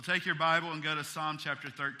Take your Bible and go to Psalm chapter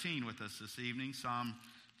 13 with us this evening. Psalm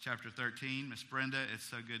chapter 13. Miss Brenda, it's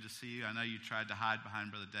so good to see you. I know you tried to hide behind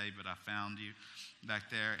Brother Dave, but I found you back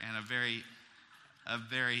there. And a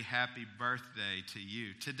very happy birthday to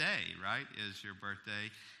you. Today, right, is your birthday.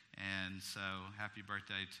 And so happy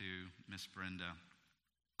birthday to Miss Brenda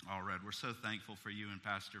Allred. We're so thankful for you and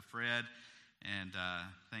Pastor Fred. And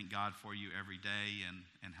thank God for you every day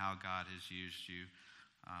and how God has used you.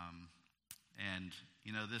 And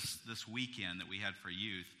you know, this weekend that we had for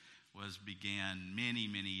youth began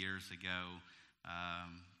many years ago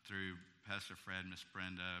through Pastor Fred, Miss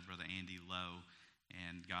Brenda, Brother Andy Lowe,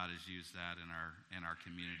 and God has used that in our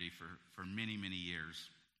community for many years.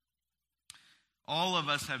 All of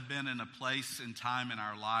us have been in a place and time in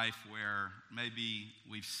our life where maybe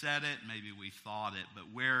we've said it, maybe we've thought it, but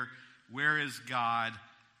where is God?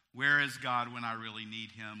 Where is God when I really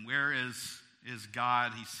need Him? Where is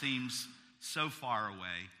God? He seems so far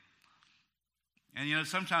away. And you know,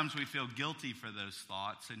 sometimes we feel guilty for those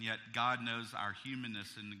thoughts, and yet God knows our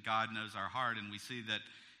humanness and God knows our heart. And we see that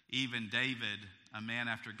even David, a man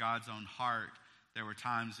after God's own heart, there were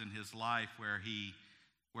times in his life where he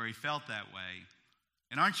felt that way.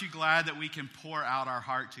 And aren't you glad that we can pour out our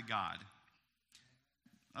heart to God?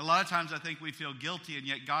 A lot of times I think we feel guilty, and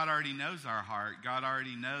yet God already knows our heart. God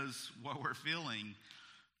already knows what we're feeling.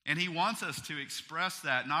 And He wants us to express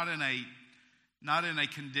that, not in a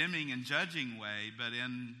condemning and judging way, but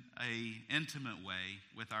in an intimate way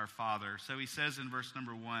with our Father. So He says in verse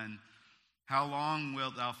number 1, "How long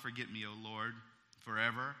wilt thou forget me, O Lord?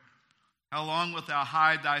 Forever? How long wilt thou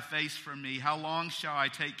hide thy face from me? How long shall I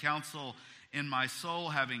take counsel in my soul,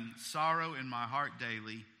 having sorrow in my heart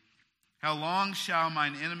daily? How long shall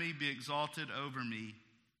mine enemy be exalted over me?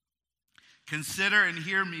 Consider and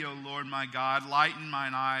hear me, O Lord my God. Lighten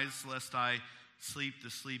mine eyes, lest I sleep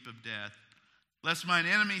the sleep of death. Lest mine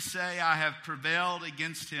enemy say, I have prevailed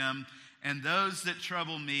against him, and those that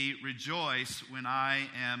trouble me rejoice when I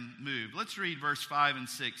am moved." Let's read verse 5 and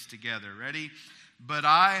 6 together. Ready? "But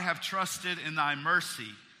I have trusted in thy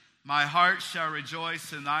mercy. My heart shall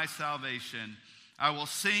rejoice in thy salvation. I will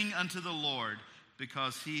sing unto the Lord,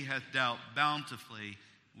 because he hath dealt bountifully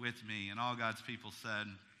with me." And all God's people said,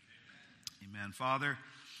 Amen. Father,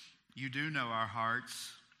 you do know our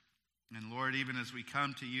hearts. And Lord, even as we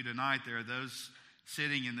come to you tonight, there are those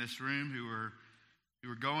sitting in this room who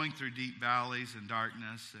are going through deep valleys and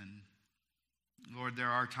darkness. And Lord, there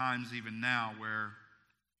are times even now where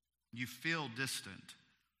you feel distant.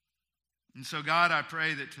 And so God, I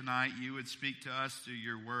pray that tonight you would speak to us through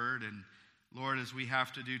your word. And Lord, as we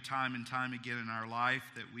have to do time and time again in our life,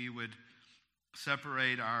 that we would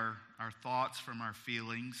separate our thoughts from our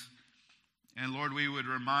feelings. And Lord, we would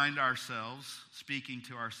remind ourselves, speaking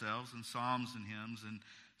to ourselves in psalms and hymns and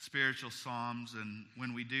spiritual psalms. And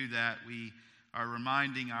when we do that, we are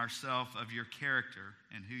reminding ourselves of your character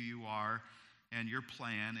and who you are and your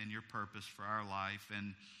plan and your purpose for our life,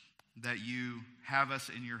 and that you have us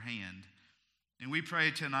in your hand. And we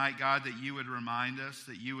pray tonight, God, that you would remind us,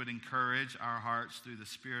 that you would encourage our hearts through the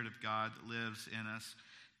Spirit of God that lives in us.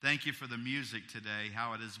 Thank you for the music today,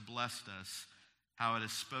 how it has blessed us, how it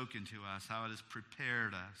has spoken to us, how it has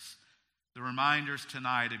prepared us. The reminders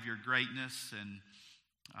tonight of your greatness, and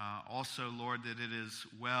also, Lord, that it is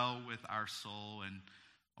well with our soul and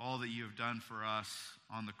all that you have done for us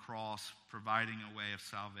on the cross, providing a way of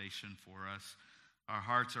salvation for us. Our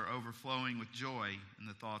hearts are overflowing with joy in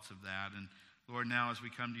the thoughts of that. And Lord, now as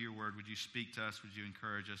we come to your word, would you speak to us? Would you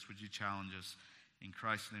encourage us? Would you challenge us? In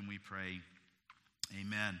Christ's name we pray.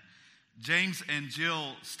 Amen. James and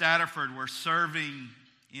Jill Stafford were serving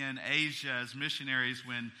in Asia as missionaries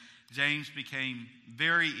when James became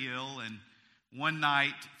very ill and one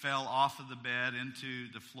night fell off of the bed into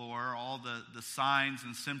the floor. All the signs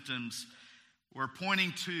and symptoms were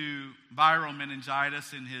pointing to viral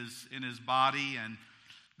meningitis in his body, and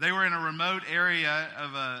they were in a remote area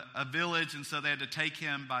of a village, and so they had to take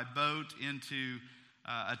him by boat into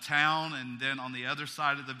a town, and then on the other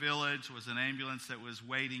side of the village was an ambulance that was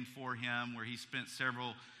waiting for him, where he spent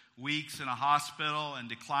several weeks in a hospital and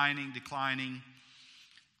declining.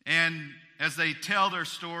 And as they tell their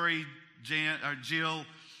story, Jill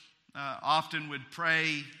often would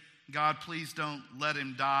pray, "God, please don't let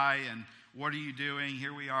him die, and what are you doing?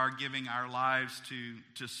 Here we are giving our lives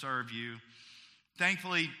to serve you."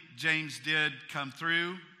 Thankfully, James did come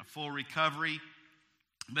through a full recovery,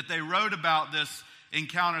 but they wrote about this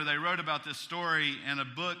encounter. They wrote about this story in a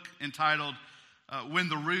book entitled "When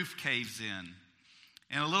the Roof Caves In,"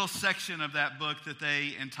 and a little section of that book that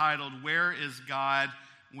they entitled "Where is God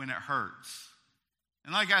When It Hurts?"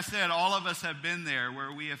 And like I said, all of us have been there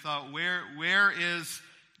where we have thought, where is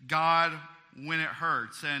God when it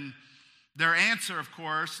hurts. And their answer, of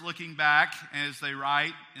course, looking back as they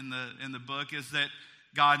write in the book, is that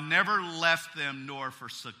God never left them nor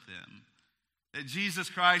forsook them. That Jesus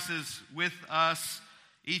Christ is with us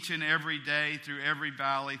each and every day, through every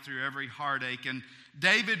valley, through every heartache. And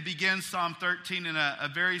David begins Psalm 13 in a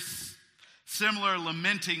very similar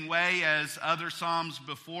lamenting way as other psalms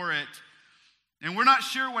before it. And we're not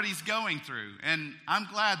sure what he's going through. And I'm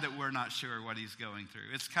glad that we're not sure what he's going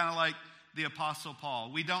through. It's kind of like the Apostle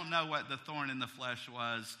Paul. We don't know what the thorn in the flesh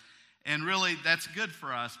was. And really, that's good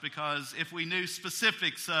for us, because if we knew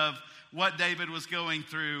specifics of what David was going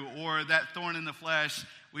through or that thorn in the flesh,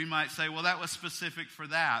 we might say, well, that was specific for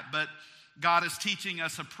that. But God is teaching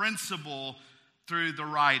us a principle through the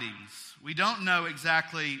writings. We don't know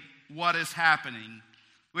exactly what is happening,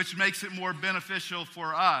 which makes it more beneficial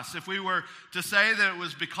for us. If we were to say that it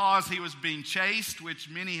was because he was being chased, which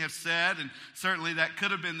many have said, and certainly that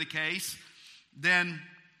could have been the case, then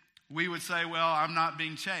we would say, well, I'm not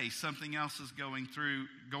being chased. Something else is going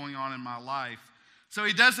on in my life. So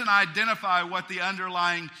he doesn't identify what the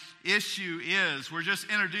underlying issue is. We're just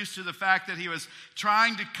introduced to the fact that he was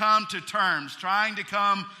trying to come to terms, trying to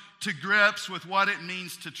come to grips with what it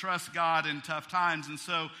means to trust God in tough times. And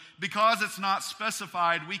so because it's not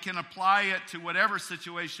specified, we can apply it to whatever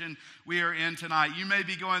situation we are in tonight. You may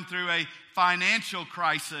be going through a financial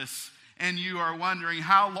crisis and you are wondering,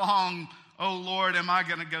 how long, oh Lord, am I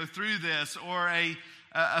going to go through this? Or a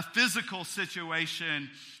physical situation,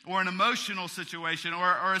 or an emotional situation,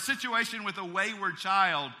 or a situation with a wayward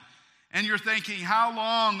child. And you're thinking, how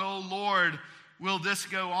long, oh Lord, will this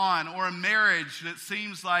go on? Or a marriage that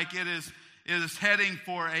seems like it is heading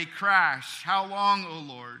for a crash. How long, oh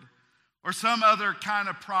Lord? Or some other kind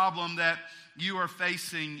of problem that you are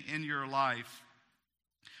facing in your life.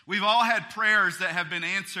 We've all had prayers that have been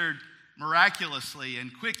answered miraculously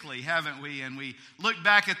and quickly, haven't we? And we look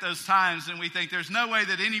back at those times and we think there's no way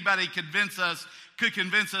that anybody could convince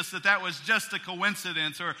us that that was just a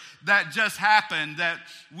coincidence or that just happened, that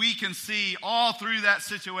we can see all through that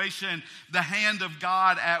situation the hand of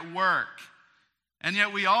God at work. And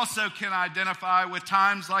yet we also can identify with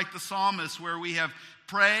times like the psalmist, where we have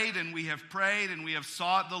prayed and we have prayed and we have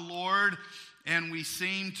sought the Lord, and we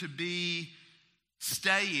seem to be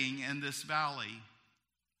staying in this valley.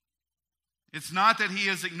 It's not that he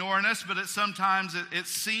is ignoring us, but sometimes it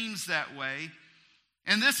seems that way.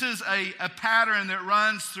 And this is a pattern that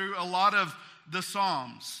runs through a lot of the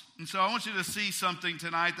Psalms. And so I want you to see something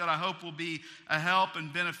tonight that I hope will be a help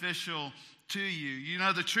and beneficial to you. You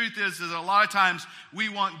know, the truth is that a lot of times we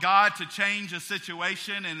want God to change a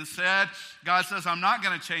situation, and instead God says, I'm not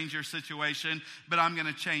going to change your situation, but I'm going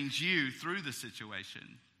to change you through the situation.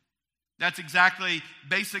 That's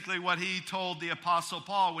basically what he told the Apostle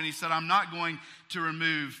Paul when he said, I'm not going to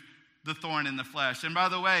remove the thorn in the flesh. And by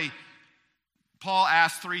the way, Paul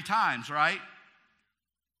asked 3 times, right?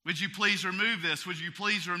 Would you please remove this? Would you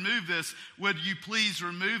please remove this? Would you please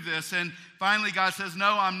remove this? And finally God says,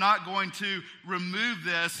 no, I'm not going to remove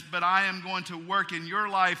this, but I am going to work in your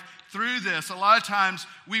life through this. A lot of times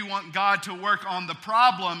we want God to work on the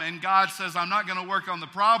problem, and God says, I'm not going to work on the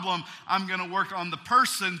problem. I'm going to work on the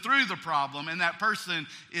person through the problem, and that person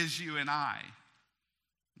is you and I.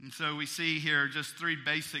 And so we see here just 3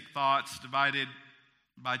 basic thoughts divided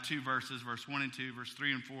by 2 verses, verse 1 and 2, verse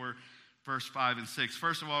 3 and 4, verse 5 and 6.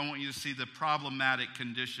 First of all, I want you to see the problematic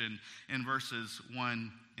condition in verses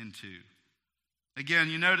 1 and 2. Again,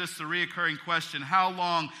 you notice the reoccurring question, how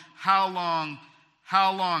long, how long,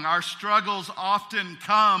 how long? Our struggles often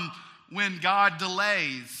come when God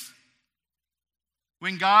delays.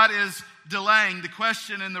 When God is delaying, the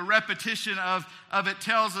question and the repetition of it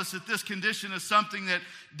tells us that this condition is something that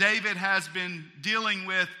David has been dealing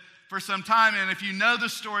with for some time. And if you know the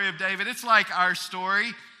story of David, it's like our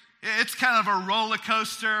story. It's kind of a roller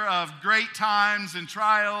coaster of great times and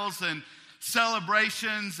trials and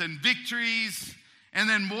celebrations and victories, and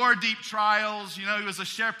then more deep trials. You know, he was a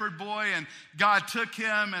shepherd boy, and God took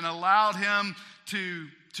him and allowed him to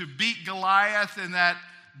beat Goliath in that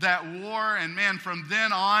war. And man, from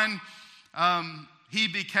then on, he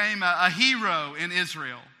became a hero in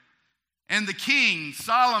Israel. And the king,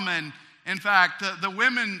 Solomon, in fact, the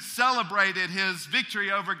women celebrated his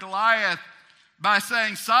victory over Goliath by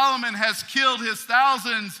saying, Solomon has killed his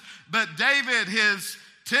thousands, but David his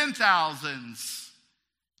 10,000s.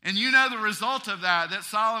 And you know the result of that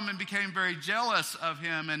Solomon became very jealous of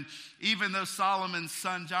him. And even though Solomon's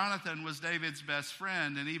son Jonathan was David's best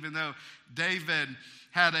friend, and even though David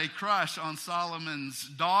had a crush on Solomon's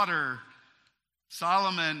daughter,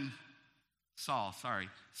 Saul,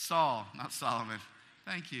 not Solomon.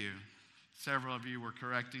 Thank you. Several of you were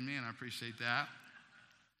correcting me, and I appreciate that.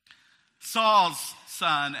 Saul's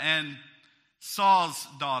son and Saul's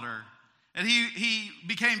daughter. And he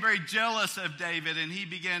became very jealous of David, and he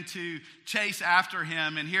began to chase after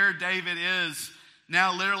him. And here David is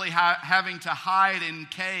now literally having to hide in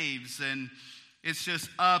caves, and it's just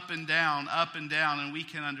up and down, and we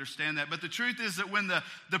can understand that. But the truth is that when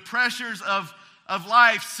the pressures of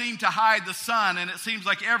life seem to hide the sun, and it seems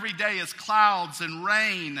like every day is clouds and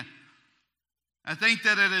rain, I think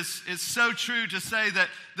that it's so true to say that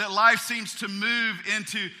life seems to move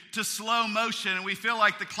into slow motion, and we feel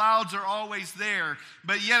like the clouds are always there.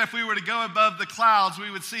 But yet if we were to go above the clouds, we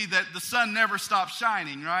would see that the sun never stops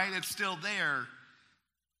shining, right? It's still there.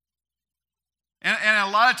 And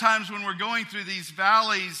a lot of times when we're going through these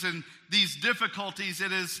valleys and these difficulties,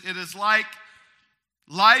 it is like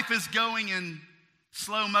life is going in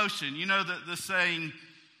slow motion. You know the saying,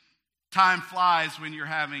 time flies when you're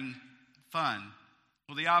having fun.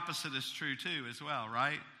 Well, the opposite is true too as well,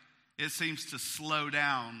 right? It seems to slow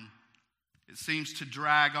down. It seems to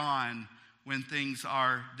drag on when things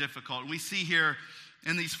are difficult. And we see here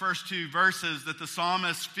in these first two verses that the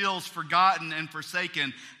psalmist feels forgotten and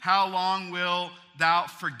forsaken. How long will thou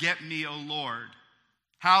forget me, O Lord?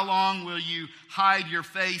 How long will you hide your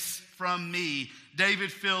face from me?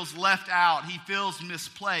 David feels left out. He feels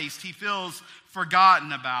misplaced. He feels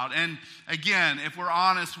forgotten about. And again, if we're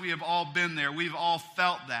honest, we have all been there. We've all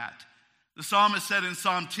felt that. The psalmist said in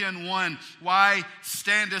Psalm 10:1, why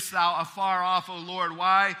standest thou afar off, O Lord?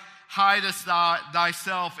 Why hidest thou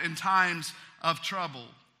thyself in times of trouble?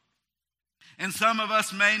 And some of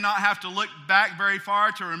us may not have to look back very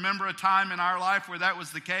far to remember a time in our life where that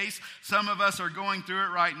was the case. Some of us are going through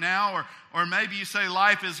it right now, or maybe you say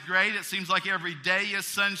life is great. It seems like every day is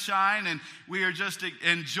sunshine and we are just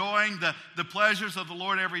enjoying the pleasures of the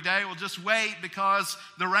Lord every day. Well, just wait, because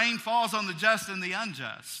the rain falls on the just and the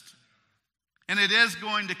unjust. And it is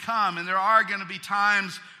going to come, and there are going to be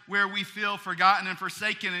times where we feel forgotten and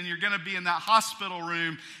forsaken, and you're going to be in that hospital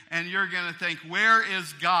room and you're going to think, where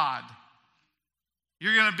is God?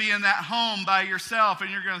 You're going to be in that home by yourself and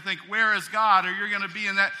you're going to think, where is God? Or you're going to be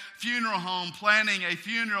in that funeral home planning a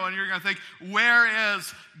funeral and you're going to think, where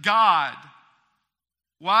is God?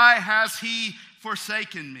 Why has he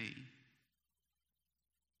forsaken me?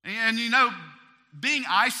 And you know, being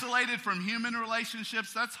isolated from human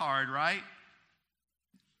relationships, that's hard, right?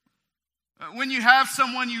 When you have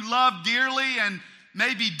someone you love dearly and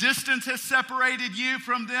maybe distance has separated you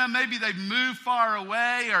from them. Maybe they've moved far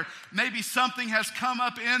away, or maybe something has come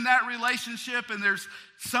up in that relationship and there's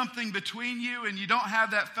something between you and you don't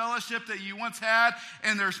have that fellowship that you once had,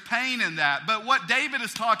 and there's pain in that. But what David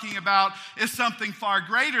is talking about is something far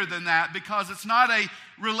greater than that, because it's not a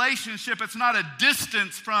relationship. It's not a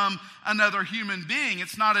distance from another human being.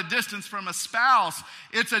 It's not a distance from a spouse.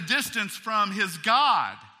 It's a distance from his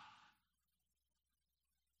God.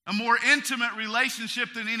 A more intimate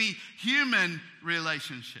relationship than any human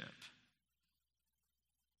relationship.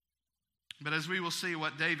 But as we will see,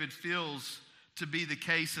 what David feels to be the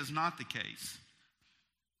case is not the case.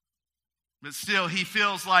 But still, he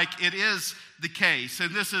feels like it is the case.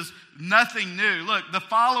 And this is nothing new. Look, the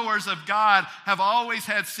followers of God have always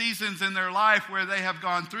had seasons in their life where they have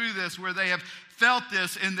gone through this, where they have felt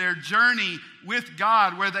this in their journey with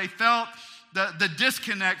God, where they felt the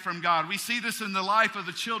disconnect from God. We see this in the life of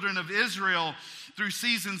the children of Israel through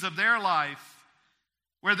seasons of their life,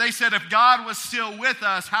 where they said, if God was still with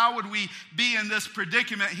us, how would we be in this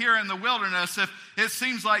predicament here in the wilderness if it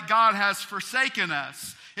seems like God has forsaken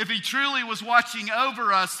us? If he truly was watching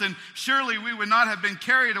over us, then surely we would not have been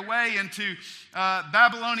carried away into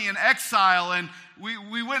Babylonian exile, and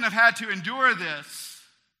we wouldn't have had to endure this.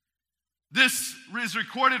 This is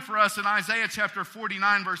recorded for us in Isaiah chapter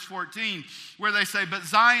 49, verse 14, where they say, but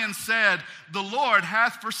Zion said, the Lord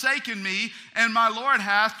hath forsaken me, and my Lord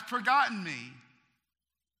hath forgotten me.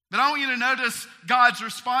 But I want you to notice God's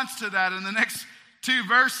response to that in the next two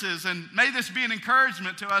verses, and may this be an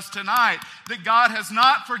encouragement to us tonight, that God has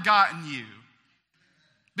not forgotten you.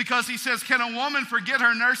 Because he says, can a woman forget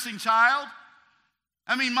her nursing child?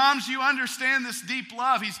 I mean, moms, you understand this deep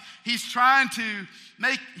love. He's trying to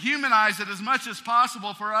humanize it as much as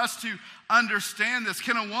possible for us to understand this.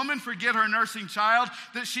 Can a woman forget her nursing child,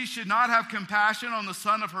 that she should not have compassion on the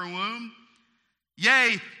son of her womb?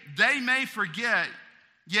 Yea, they may forget,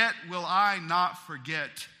 yet will I not forget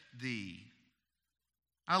thee.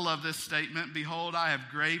 I love this statement. Behold, I have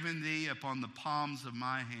graven thee upon the palms of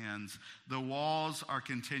my hands. The walls are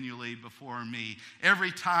continually before me.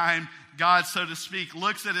 Every time God, so to speak,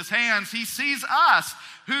 looks at his hands, he sees us,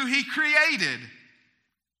 who he created.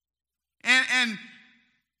 And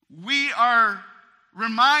we are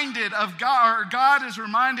reminded of God, or God is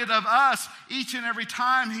reminded of us each and every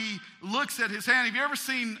time he looks at his hand. Have you ever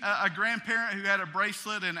seen a grandparent who had a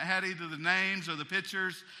bracelet and it had either the names or the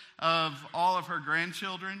pictures of all of her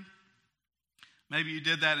grandchildren? Maybe you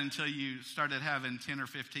did that until you started having 10 or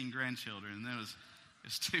 15 grandchildren, and then it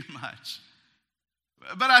was too much.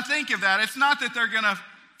 But I think of that. It's not that they're going to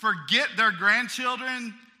forget their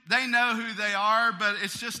grandchildren. They know who they are, but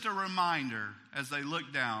it's just a reminder as they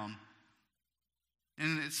look down.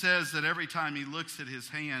 And it says that every time he looks at his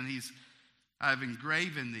hand, I've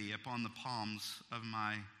engraven thee upon the palms of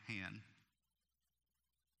my hand.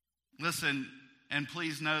 Listen, and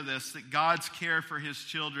please know this, that God's care for his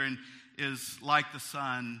children is like the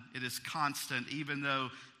sun. It is constant. Even though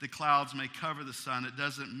the clouds may cover the sun, it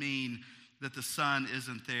doesn't mean that the sun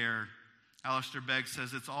isn't there. Alistair Begg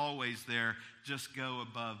says it's always there. Just go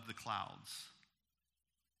above the clouds.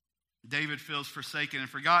 David feels forsaken and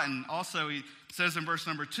forgotten. Also, he says in verse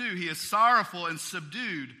number 2, he is sorrowful and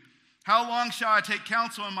subdued. How long shall I take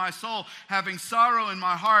counsel in my soul, having sorrow in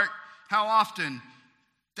my heart? How often?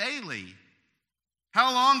 Daily.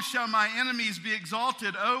 How long shall my enemies be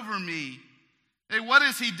exalted over me? Hey, what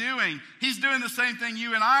is he doing? He's doing the same thing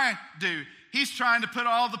you and I do. He's trying to put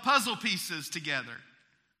all the puzzle pieces together.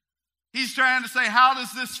 He's trying to say, how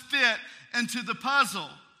does this fit into the puzzle?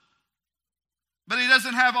 But he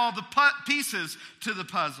doesn't have all the pieces to the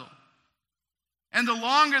puzzle. And the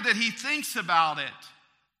longer that he thinks about it,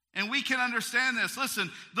 and we can understand this,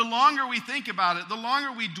 listen, the longer we think about it, the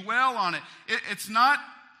longer we dwell on it, it's not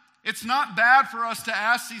bad for us to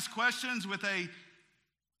ask these questions with a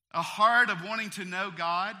heart of wanting to know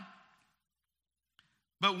God.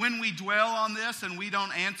 But when we dwell on this and we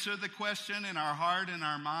don't answer the question in our heart and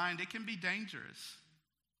our mind, it can be dangerous.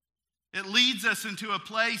 It leads us into a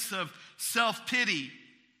place of self-pity.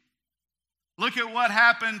 Look at what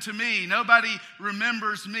happened to me. Nobody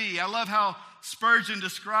remembers me. I love how Spurgeon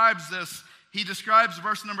describes this. He describes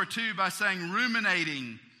verse number 2 by saying,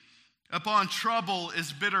 ruminating upon trouble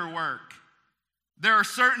is bitter work. There are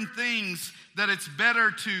certain things that it's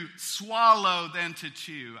better to swallow than to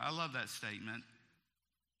chew. I love that statement.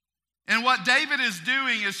 And what David is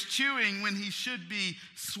doing is chewing when he should be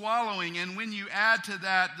swallowing. And when you add to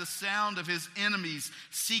that the sound of his enemies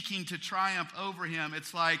seeking to triumph over him,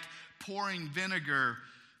 it's like pouring vinegar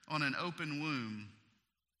on an open wound.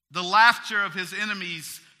 The laughter of his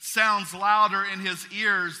enemies sounds louder in his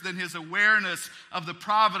ears than his awareness of the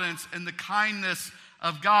providence and the kindness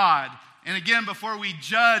of God. And again, before we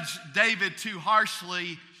judge David too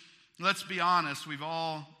harshly, let's be honest, we've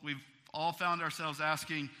all found ourselves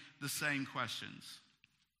asking the same questions.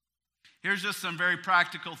 Here's just some very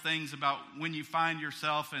practical things about when you find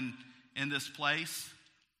yourself in this place.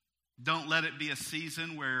 Don't let it be a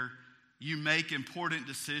season where you make important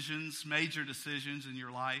decisions, major decisions in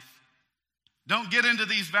your life. Don't get into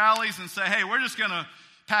these valleys and say, hey, we're just going to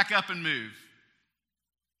pack up and move.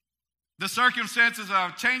 The circumstances,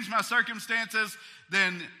 I've changed my circumstances,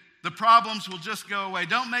 then the problems will just go away.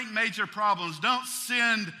 Don't make major problems. Don't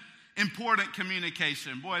send important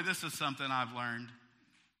communication. Boy, this is something I've learned.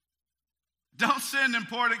 Don't send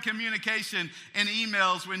important communication and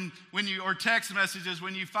emails when you or text messages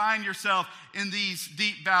when you find yourself in these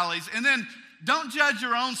deep valleys. And then don't judge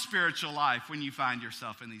your own spiritual life when you find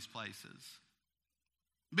yourself in these places.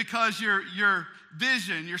 Because your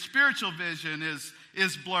vision, your spiritual vision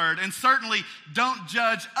is blurred. And certainly don't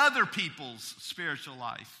judge other people's spiritual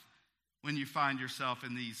life when you find yourself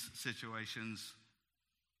in these situations.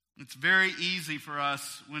 It's very easy for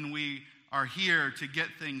us when we are here to get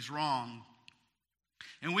things wrong.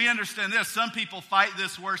 And we understand this. Some people fight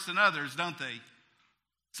this worse than others, don't they?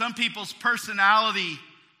 Some people's personality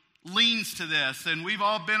leans to this. And we've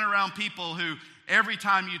all been around people who every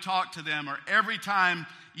time you talk to them or every time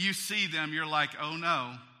you see them, you're like, oh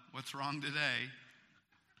no, what's wrong today?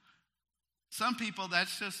 Some people,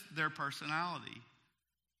 that's just their personality.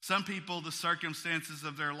 Some people, the circumstances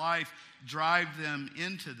of their life drive them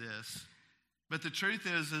into this. But the truth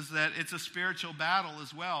is that it's a spiritual battle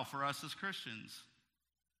as well for us as Christians.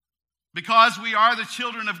 Because we are the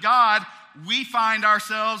children of God, we find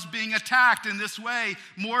ourselves being attacked in this way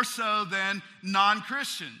more so than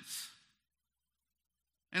non-Christians.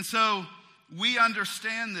 And so we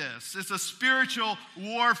understand this. It's a spiritual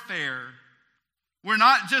warfare. We're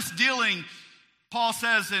not just dealing, Paul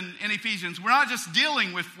says in Ephesians, we're not just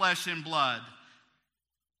dealing with flesh and blood,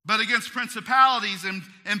 but against principalities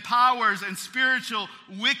and powers and spiritual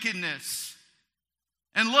wickedness.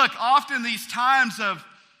 And look, often these times of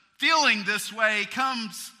feeling this way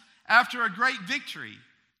comes after a great victory.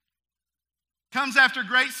 Comes after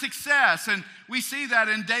great success. And we see that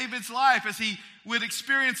in David's life as he would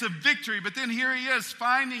experience a victory. But then here he is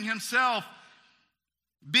finding himself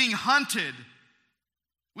being hunted.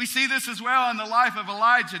 We see this as well in the life of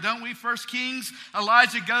Elijah, don't we? 1 Kings,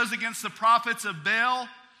 Elijah goes against the prophets of Baal.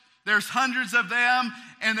 There's hundreds of them,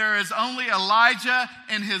 and there is only Elijah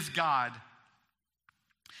and his God.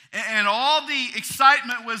 And all the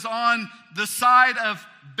excitement was on the side of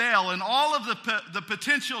Baal, and all of the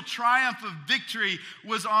potential triumph of victory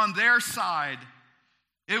was on their side.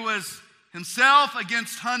 It was himself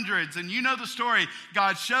against hundreds. And you know the story.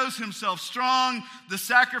 God shows himself strong. The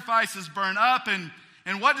sacrifices burn up.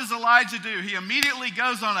 And what does Elijah do? He immediately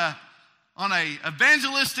goes on a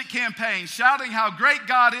evangelistic campaign, shouting how great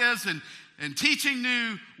God is and teaching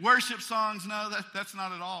new worship songs. No, that's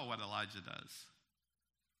not at all what Elijah does.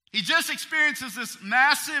 He just experiences this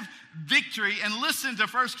massive victory. And listen to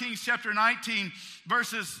 1 Kings chapter 19,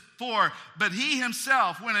 verses 4. But he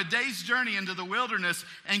himself went a day's journey into the wilderness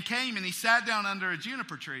and came and he sat down under a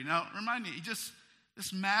juniper tree. Now, remind me,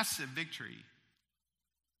 this massive victory.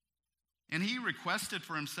 And he requested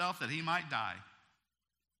for himself that he might die.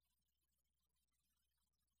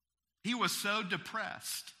 He was so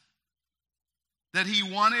depressed that he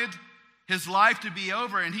wanted his life to be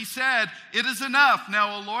over. And he said, "It is enough.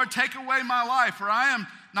 Now, O Lord, take away my life, for I am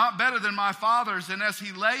not better than my fathers." And as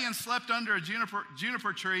he lay and slept under a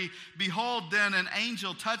juniper tree, behold, then an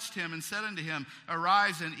angel touched him and said unto him,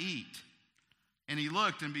 "Arise and eat." And he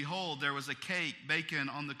looked, and behold, there was a cake baken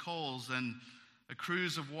on the coals, and a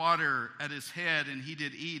cruse of water at his head, and he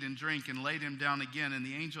did eat and drink and laid him down again. And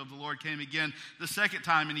the angel of the Lord came again the second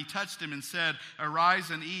time, and he touched him and said, "Arise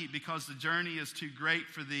and eat, because the journey is too great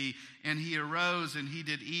for thee." And he arose, and he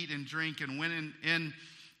did eat and drink, and went in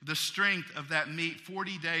the strength of that meat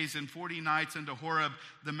 40 days and 40 nights into Horeb,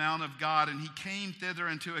 the mount of God. And he came thither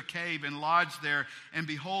into a cave and lodged there. And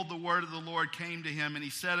behold, the word of the Lord came to him, and he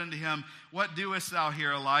said unto him, "What doest thou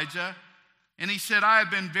here, Elijah?" And he said, "I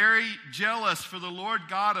have been very jealous for the Lord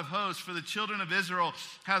God of hosts, for the children of Israel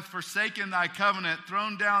hath forsaken thy covenant,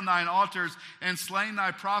 thrown down thine altars, and slain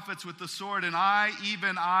thy prophets with the sword. And I,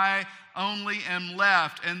 even I only am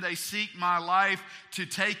left, and they seek my life to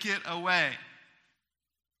take it away."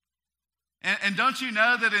 And don't you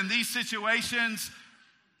know that in these situations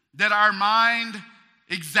that our mind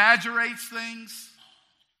exaggerates things?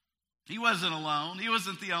 He wasn't alone. He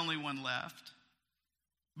wasn't the only one left.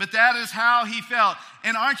 But that is how he felt.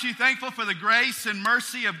 And aren't you thankful for the grace and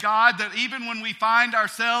mercy of God, that even when we find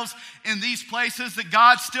ourselves in these places, that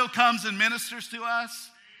God still comes and ministers to us?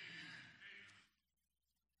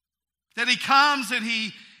 That he comes and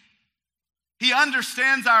he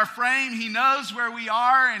understands our frame. He knows where we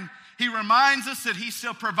are, and he reminds us that he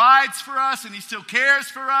still provides for us, and he still cares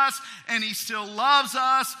for us, and he still loves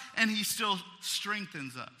us, and he still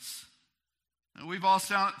strengthens us. We've all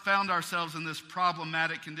found ourselves in this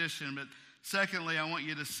problematic condition, but secondly, I want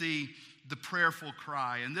you to see the prayerful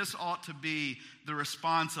cry, and this ought to be the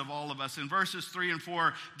response of all of us. In verses 3 and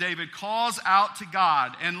 4, David calls out to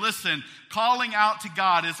God, and listen, calling out to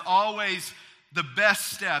God is always the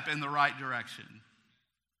best step in the right direction.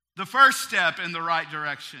 The first step in the right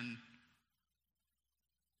direction.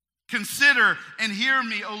 "Consider and hear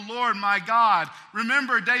me, O Lord my God."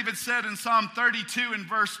 Remember, David said in Psalm 32 and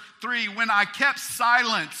verse 3, "When I kept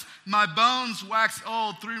silence, my bones waxed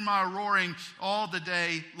old through my roaring all the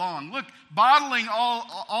day long." Look, bottling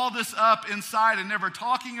all this up inside and never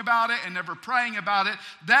talking about it and never praying about it,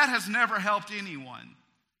 that has never helped anyone.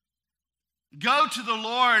 Go to the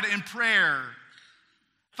Lord in prayer.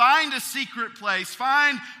 Find a secret place.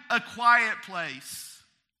 Find a quiet place.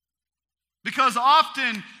 Because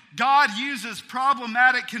often God uses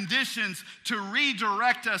problematic conditions to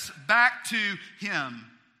redirect us back to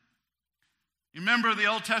him. You remember the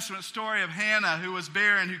Old Testament story of Hannah, who was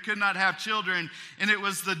barren, who could not have children, and it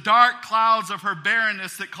was the dark clouds of her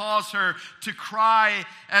barrenness that caused her to cry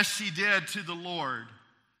as she did to the Lord.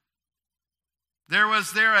 There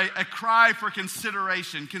was a cry for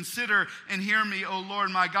consideration. "Consider and hear me, O Lord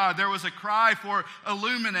my God." There was a cry for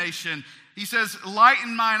illumination. He says,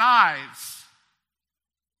 "Lighten mine eyes."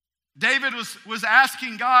 David was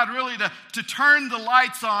asking God really to turn the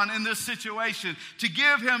lights on in this situation, to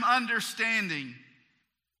give him understanding.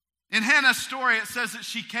 In Hannah's story, it says that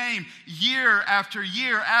she came year after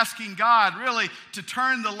year asking God really to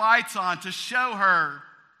turn the lights on, to show her.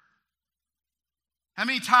 How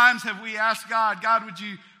many times have we asked God, "God, would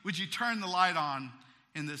you turn the light on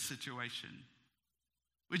in this situation?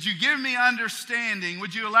 Would you give me understanding?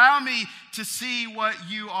 Would you allow me to see what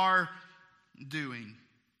you are doing?"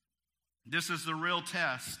 This is the real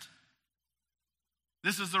test.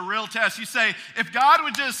 This is the real test. You say, if God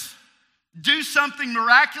would just do something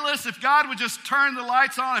miraculous, if God would just turn the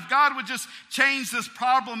lights on, if God would just change this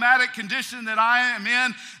problematic condition that I am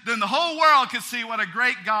in, then the whole world could see what a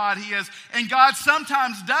great God he is. And God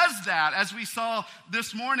sometimes does that, as we saw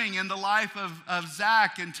this morning in the life of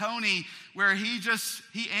Zach and Tony, where he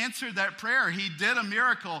answered that prayer. He did a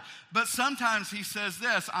miracle. But sometimes he says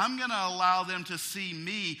this, I'm going to allow them to see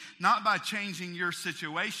me, not by changing your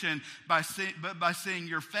situation, but by seeing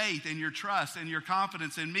your faith and your trust and your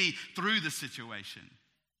confidence in me through the situation.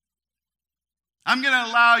 I'm going to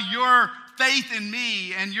allow your faith in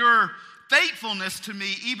me and your faithfulness to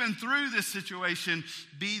me, even through this situation,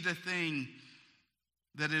 be the thing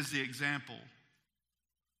that is the example.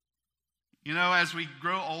 You know, as we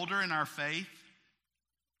grow older in our faith,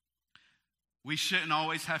 we shouldn't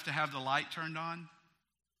always have to have the light turned on,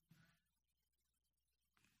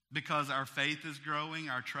 because our faith is growing,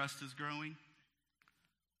 our trust is growing.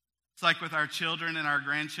 It's like with our children and our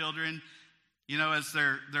grandchildren. You know, as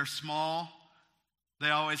they're small, they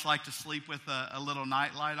always like to sleep with a little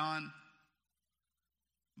night light on.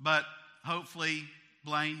 But hopefully,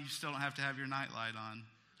 Blaine, you still don't have to have your night light on.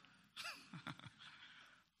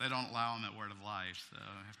 They don't allow them at Word of Life, so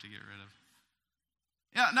I have to get rid of.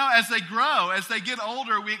 Yeah, no, as they grow, as they get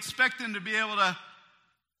older, we expect them to be able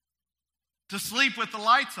to sleep with the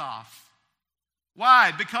lights off.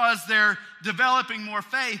 Why? Because they're developing more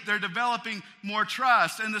faith. They're developing more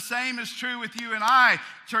trust. And the same is true with you and I,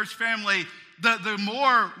 church family. The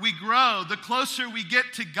more we grow, the closer we get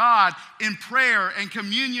to God in prayer and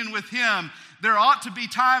communion with him, there ought to be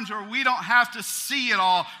times where we don't have to see it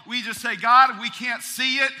all. We just say, God, we can't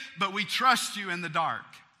see it, but we trust you in the dark.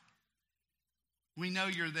 We know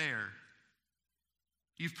you're there.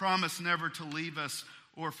 You've promised never to leave us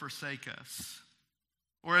or forsake us.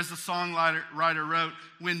 Or as the songwriter wrote,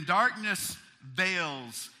 when darkness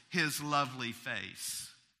veils his lovely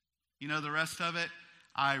face. You know the rest of it?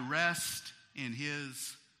 I rest in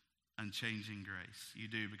his unchanging grace. You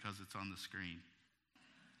do, because it's on the screen.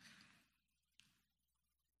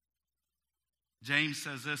 James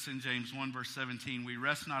says this in James 1 verse 17, we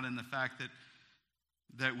rest not in the fact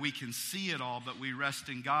that we can see it all, but we rest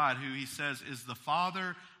in God, who he says is the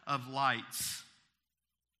Father of lights,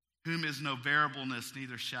 whom is no variableness,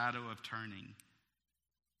 neither shadow of turning.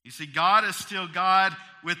 You see, God is still God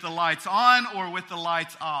with the lights on or with the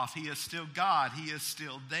lights off. He is still God. He is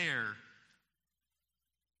still there.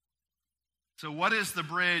 So what is the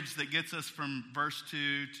bridge that gets us from verse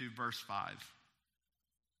 2 to verse 5?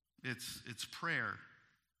 It's prayer.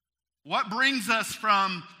 What brings us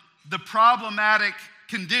from the problematic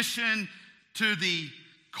condition to the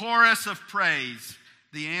chorus of praise?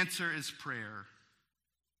 The answer is prayer.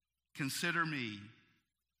 Consider me.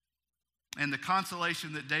 And the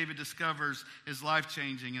consolation that David discovers is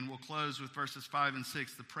life-changing. And we'll close with verses 5 and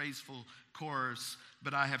 6, the praiseful chorus.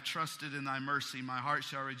 But I have trusted in thy mercy. My heart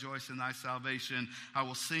shall rejoice in thy salvation. I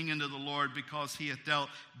will sing unto the Lord, because he hath dealt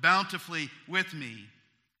bountifully with me.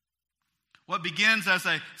 What begins as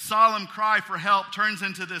a solemn cry for help turns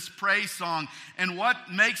into this praise song. And what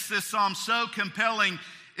makes this psalm so compelling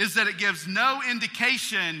is that it gives no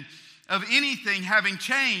indication of anything having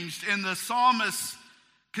changed in the psalmist's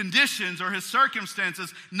conditions or his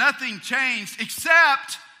circumstances. Nothing changed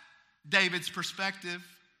except David's perspective.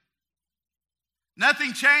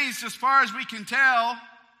 Nothing changed as far as we can tell,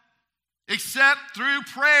 except through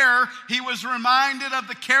prayer he was reminded of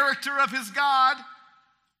the character of his God.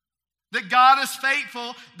 That God is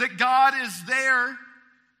faithful, that God is there.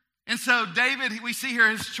 And so David, we see here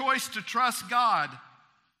his choice to trust God.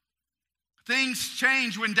 Things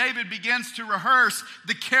change when David begins to rehearse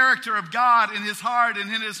the character of God in his heart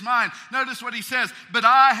and in his mind. Notice what he says, but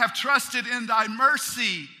I have trusted in thy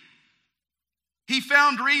mercy. He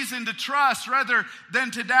found reason to trust rather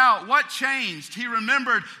than to doubt. What changed? He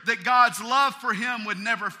remembered that God's love for him would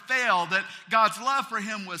never fail, that God's love for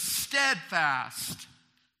him was steadfast.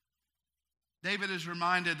 David is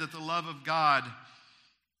reminded that the love of God,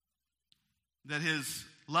 that his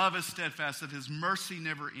love is steadfast, that his mercy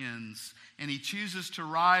never ends. And he chooses to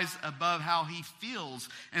rise above how he feels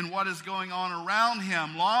and what is going on around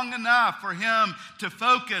him long enough for him to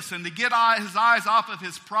focus and to get his eyes off of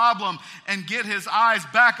his problem and get his eyes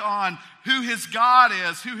back on who his God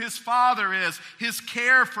is, who his Father is, his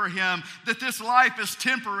care for him, that this life is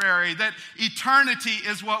temporary, that eternity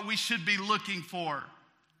is what we should be looking for.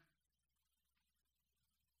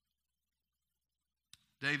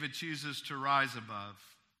 David chooses to rise above.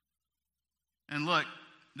 And look,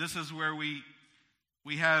 this is where we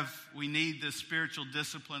We need this spiritual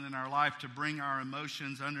discipline in our life to bring our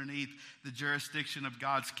emotions underneath the jurisdiction of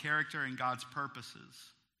God's character and God's purposes.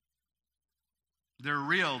 They're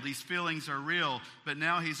real. These feelings are real. But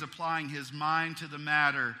now he's applying his mind to the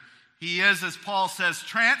matter. He is, as Paul says,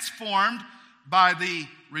 transformed by the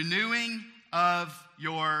renewing of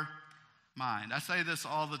your mind. I say this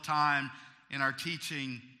all the time in our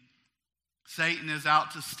teaching. Satan is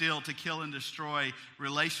out to steal, to kill, and destroy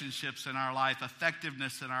relationships in our life,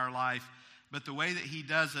 effectiveness in our life. But the way that he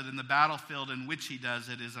does it, in the battlefield in which he does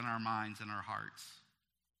it, is in our minds and our hearts.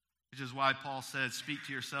 Which is why Paul said, speak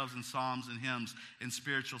to yourselves in psalms and hymns and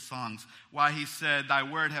spiritual songs. Why he said, thy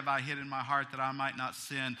word have I hid in my heart that I might not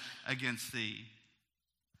sin against thee.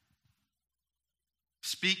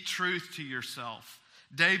 Speak truth to yourself.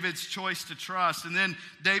 David's choice to trust, and then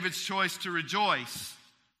David's choice to rejoice.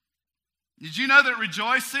 Did you know that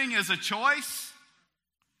rejoicing is a choice?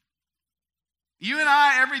 You and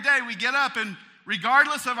I, every day we get up and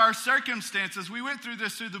regardless of our circumstances, we went through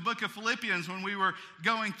this through the book of Philippians when we were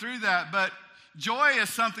going through that, but joy is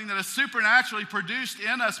something that is supernaturally produced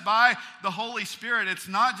in us by the Holy Spirit. It's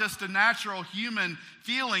not just a natural human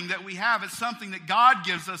feeling that we have. It's something that God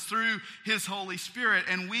gives us through his Holy Spirit,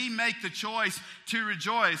 and we make the choice to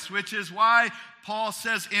rejoice, which is why Paul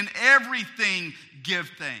says, in everything give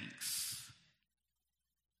thanks.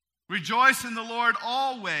 Rejoice in the Lord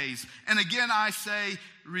always. And again, I say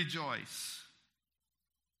rejoice.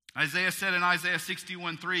 Isaiah said in Isaiah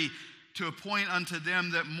 61:3, to appoint unto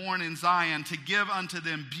them that mourn in Zion, to give unto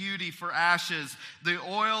them beauty for ashes, the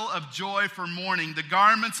oil of joy for mourning, the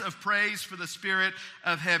garments of praise for the spirit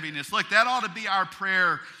of heaviness. Look, that ought to be our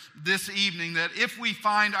prayer this evening, that if we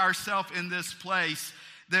find ourselves in this place,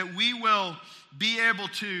 that we will be able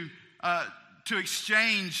to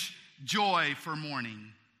exchange joy for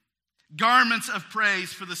mourning. Garments of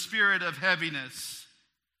praise for the spirit of heaviness,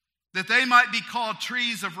 that they might be called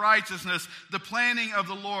trees of righteousness, the planting of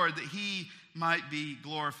the Lord, that he might be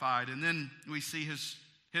glorified. And then we see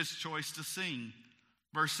his choice to sing.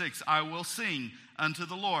 Verse 6, I will sing unto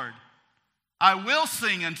the Lord. I will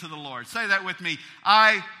sing unto the Lord. Say that with me.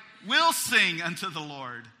 I will sing unto the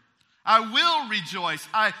Lord. I will rejoice.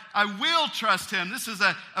 I will trust him. This is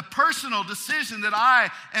a personal decision that I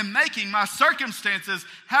am making. My circumstances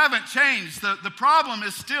haven't changed. The problem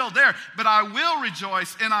is still there. But I will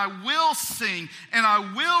rejoice and I will sing and I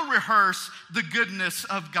will rehearse the goodness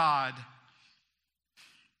of God.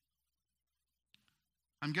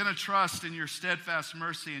 I'm going to trust in your steadfast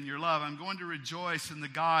mercy and your love. I'm going to rejoice in the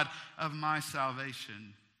God of my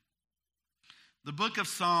salvation. The book of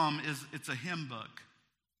Psalm it's a hymn book.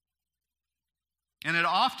 And it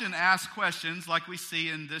often asks questions like we see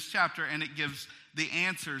in this chapter, and it gives the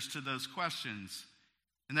answers to those questions.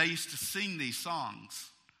 And they used to sing these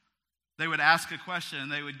songs. They would ask a question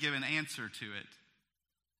and they would give an answer to it.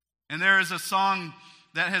 And there is a song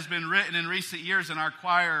that has been written in recent years, and our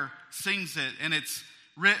choir sings it, and it's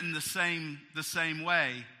written the same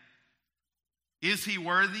way. Is he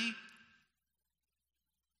worthy?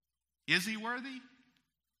 Is he worthy?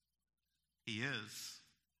 He is.